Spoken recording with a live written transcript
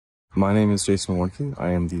My name is Jason Warnke.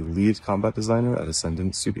 I am the lead combat designer at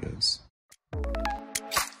Ascendant Studios.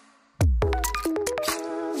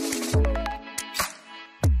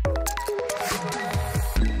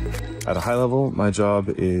 At a high level, my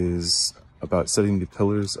job is about setting the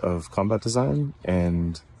pillars of combat design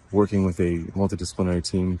and working with a multidisciplinary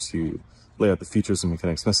team to lay out the features and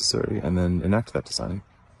mechanics necessary and then enact that design,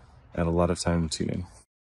 and a lot of time tuning.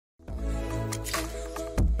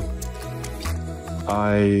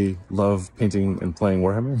 I love painting and playing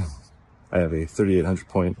Warhammer. I have a 3,800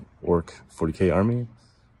 point orc 40k army.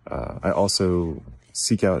 I also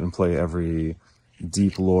seek out and play every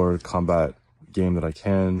deep lore combat game that I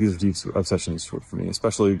can. These are deep obsessions for me,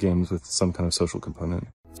 especially games with some kind of social component.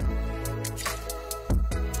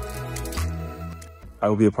 I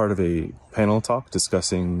will be a part of a panel talk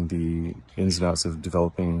discussing the ins and outs of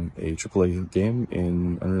developing a AAA game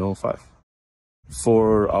in Unreal 5.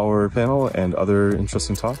 For our panel and other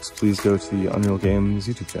interesting talks, please go to the Unreal Games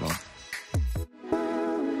YouTube channel.